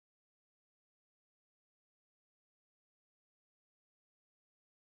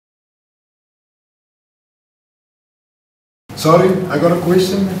Sorry, I got a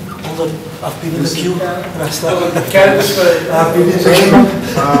question. Hold on, I've been in the queue.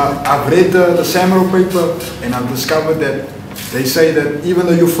 I've read the SAMRO paper and I've discovered that they say that even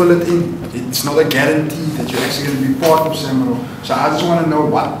though you fill it in, it's not a guarantee that you're actually going to be part of SAMRO. So I just want to know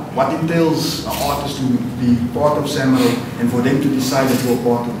what entails an artist to be part of SAMRO and for them to decide that you're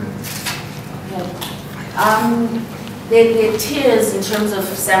part of it. There are tiers in terms of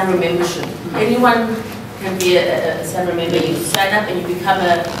SAMRO membership. Anyone can be a SAMRO member. You sign up and you become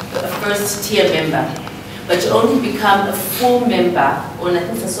a first tier member. But you only become a full member, or I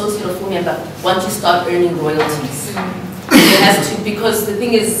think associate or full member, once you start earning royalties. It has to, because the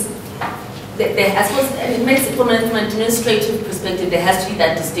thing is, I suppose it makes it from an administrative perspective, there has to be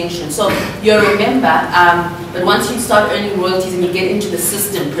that distinction. So you're a member, but once you start earning royalties and you get into the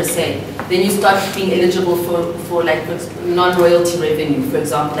system per se, then you start being eligible for like non-royalty revenue, for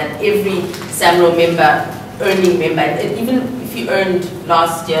example, that every SAMRO member, earning member, even if you earned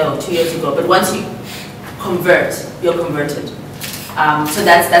last year or 2 years ago, but once you convert, you're converted. So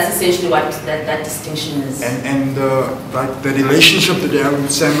that's essentially what that distinction is. And like the relationship that they have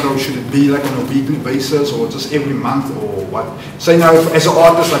with SAMRO, should it be like on a weekly basis or just every month or what? Say now, as an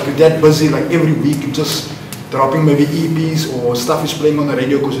artist, like you're that busy, like every week you're just dropping maybe EPs or stuff is playing on the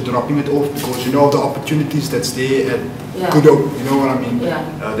radio because you're dropping it off because you know the opportunities that's there at Kudo, you know what I mean?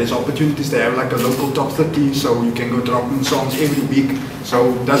 Yeah. There's opportunities, they have like a local top 30, so you can go dropping songs every week.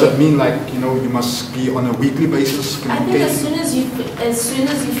 So does it mean like, you know, you must be on a weekly basis? I think as soon as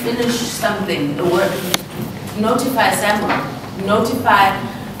you finish something, a work, notify SAMRO. Notify,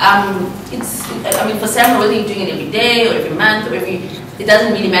 I mean for SAMRO, whether you're doing it every day or every month or it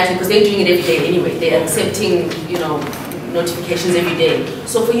doesn't really matter because they're doing it every day anyway. They're accepting, you know, notifications every day.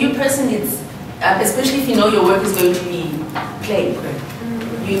 So for you personally, it's, especially if you know your work is going to be played,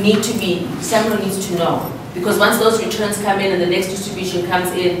 you need to be, SAMRO needs to know. Because once those returns come in and the next distribution comes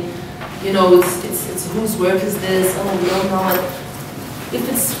in, you know, it's whose work is this? Oh, we don't know. If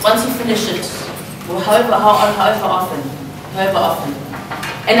it's, once you finish it, well, however often.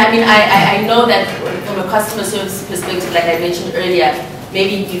 And I mean, I know that from a customer service perspective, like I mentioned earlier,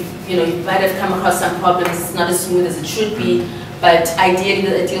 maybe you might have come across some problems. It's not as smooth as it should be, but ideally,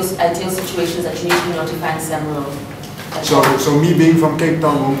 the ideal situation is that you need to be notifying SAMRO. So me being from Cape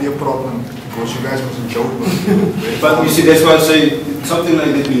Town won't be a problem because you guys wasn't joking. But you see, that's why I say something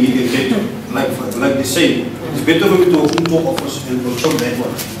like that we need in Cape Town. Like they say, it's better for me to talk of us and go show that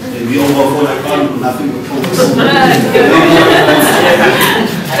one. And we all go for like nothing but focus.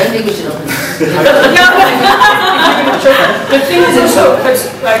 I don't think we should open it. The thing is also, it's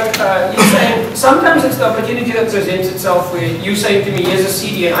like you're saying, sometimes it's the opportunity that presents itself where you say to me, here's a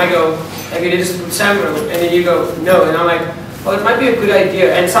CD, and I go, like it is with SAMRO, and then you go, no, and I'm like, oh, it might be a good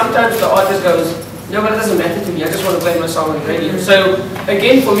idea. And sometimes the artist goes, no, but it doesn't matter to me, I just want to play my song on the radio. So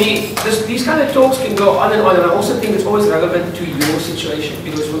again, for me, these kind of talks can go on, and I also think it's always relevant to your situation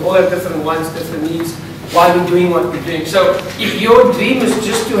because we all have different wants, different needs, why we're doing what we're doing. So if your dream is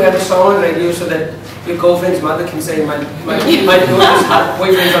just to have a song on radio so that your girlfriend's mother can say my daughter's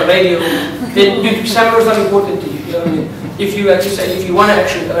boyfriend's on radio, then SAMRO is not important to you. You know what I mean? If you actually say, if you want to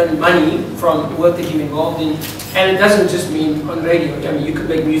actually earn money from the work that you're involved in, and it doesn't just mean on radio, I mean you could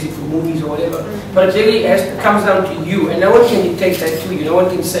make music for movies or whatever, but it really comes down to you, and no one can dictate that to you, no one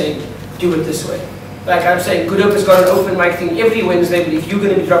can say, do it this way. Like I'm saying, Good Hope has got an open mic thing every Wednesday, but if you're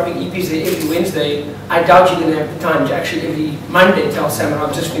going to be dropping EPs there every Wednesday, I doubt you're going to have the time to actually every Monday tell SAMRO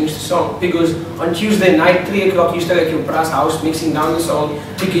I've just finished the song. Because on Tuesday night, 3 o'clock, you still at your brass house mixing down the song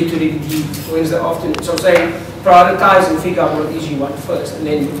to get to the Wednesday afternoon. So I'm saying, prioritize and figure out what it is you want first, and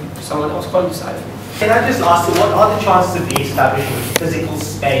then someone else can decide. Can I just ask you, what are the chances of re-establishing physical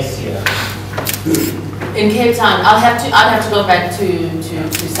space here? In Cape Town, I'd have to go back to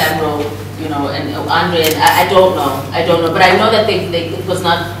SAMRO, you know, and Andre, and I don't know, but I know that it was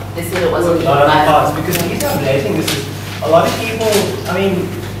not, they said it wasn't a lot of parts, because the reason I'm relating this is, a lot of people, I mean,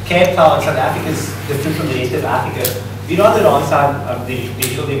 Cape Town, South Africa is different from the rest of Africa. We're on the wrong side of the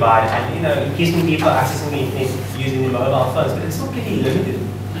digital divide, and you know, increasingly people are accessing the internet using their mobile phones, but it's not pretty limited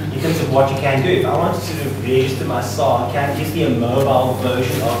in terms of what you can do. If I want to sort of register my song, can just be a mobile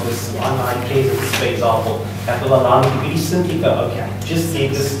version of this online presence, for example, that will allow me to really simply go, okay, just get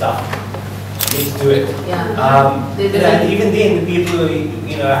this stuff. Let's do it. Yeah. And even then, the people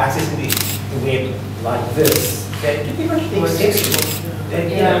who are accessing the web like this, they pretty much think sensible.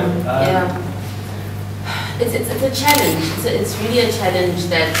 It's a challenge. It's really a challenge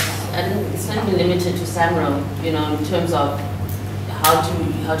that it's not even limited to SAMRO. You know, in terms of how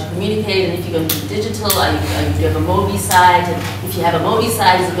to communicate, and if you're going to be digital, do you have a Mobi site? And if you have a Mobi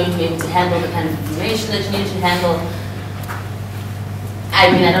site, is it going to be able to handle the kind of information that you need to handle? I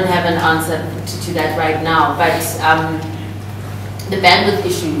mean, I don't have an answer to that right now, but the bandwidth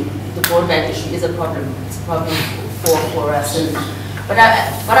issue, the broadband issue is a problem. It's a problem for us. But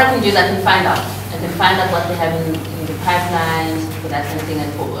what I can do is I can find out. I can find out what they have in the pipeline for that kind of thing,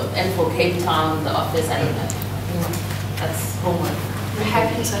 and for Cape Town, the office, I don't know. That's homework. We're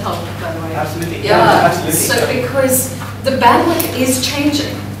happy to help, by the way. Absolutely. Yeah, Absolutely. so because the bandwidth is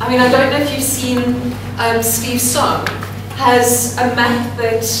changing. I mean, I don't know if you've seen Steve's song, has a map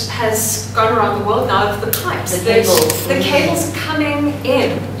that has gone around the world now of the pipes. The cables coming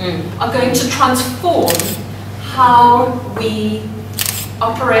in are going to transform how we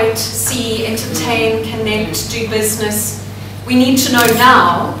operate, see, entertain, connect, do business. We need to know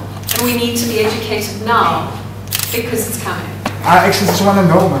now, and we need to be educated now, because it's coming. I actually just want to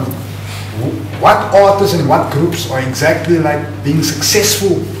know, man, what artists and what groups are exactly like being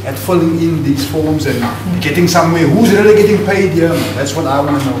successful at filling in these forms and getting somewhere? Who's really getting paid here, man? That's what I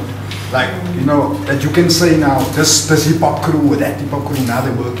want to know. Like, you know, that you can say now, this hip-hop crew or that hip-hop crew, now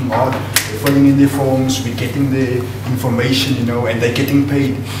they're working hard, they're filling in their forms, we're getting the information, you know, and they're getting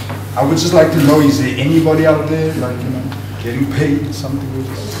paid. I would just like to know, is there anybody out there, like, you know, getting paid, something with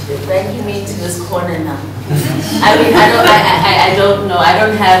this? They're dragging me to this corner now. I mean, I don't know. I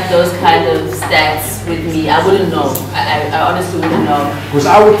don't have those kind of stats with me. I wouldn't know. I honestly wouldn't know. Because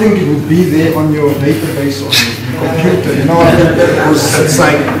I would think it would be there on your database on your computer, you know what I mean? Because it's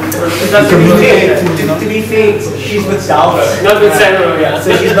like, to be fair, she's with DALRO. Not with SAMRO, yeah.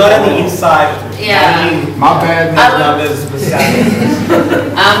 So she's not on the inside. Yeah. My bad. Numbers with SAMRO.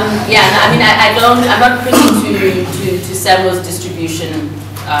 Yeah, I mean, I'm not privy to SAMRO's distribution,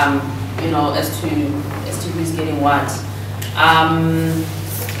 you know, as to who's getting what.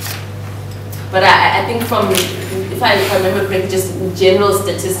 But I think if I remember correctly, just in general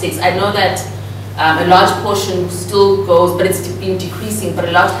statistics, I know that a large portion still goes, but it's been decreasing, but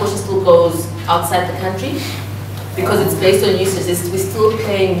a large portion still goes outside the country because it's based on usage. We're still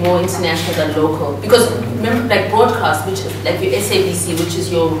paying more international than local. Because remember, like broadcast, which is like your SABC, which is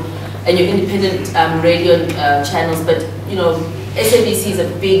your independent radio channels, but you know, SABC is a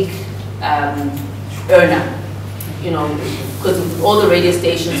big earner, you know, because with all the radio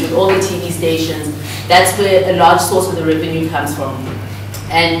stations, with all the TV stations, that's where a large source of the revenue comes from.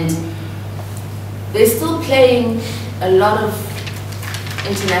 And they're still playing a lot of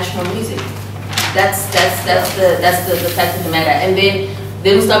international music. That's the fact of the matter. And then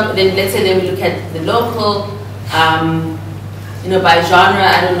let's say we look at the local, you know, by genre,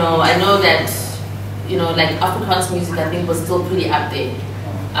 I don't know. I know that, you know, like Afrikaans music, I think was still pretty up there.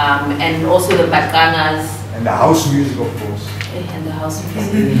 And also the bakangas. And the house music, of course. And the house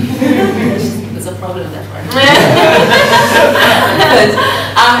music. There's a problem with that one.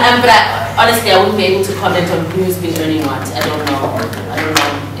 But honestly, I wouldn't be able to comment on who's been earning what. I don't know,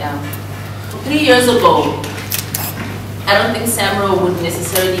 yeah. 3 years ago, I don't think SAMRO would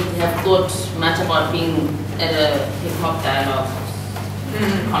necessarily have thought much about being at a hip-hop dialogue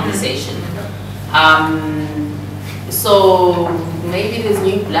conversation. So maybe there's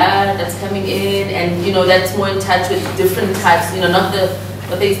new blood that's coming in, and you know, that's more in touch with different types, you know, not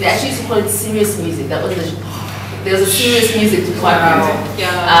what they actually used to call it serious music. That was there was a serious music department.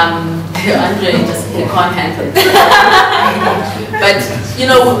 Yeah. Andre just he can't handle it. But you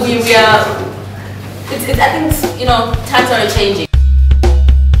know, we are. I think, you know, times are changing.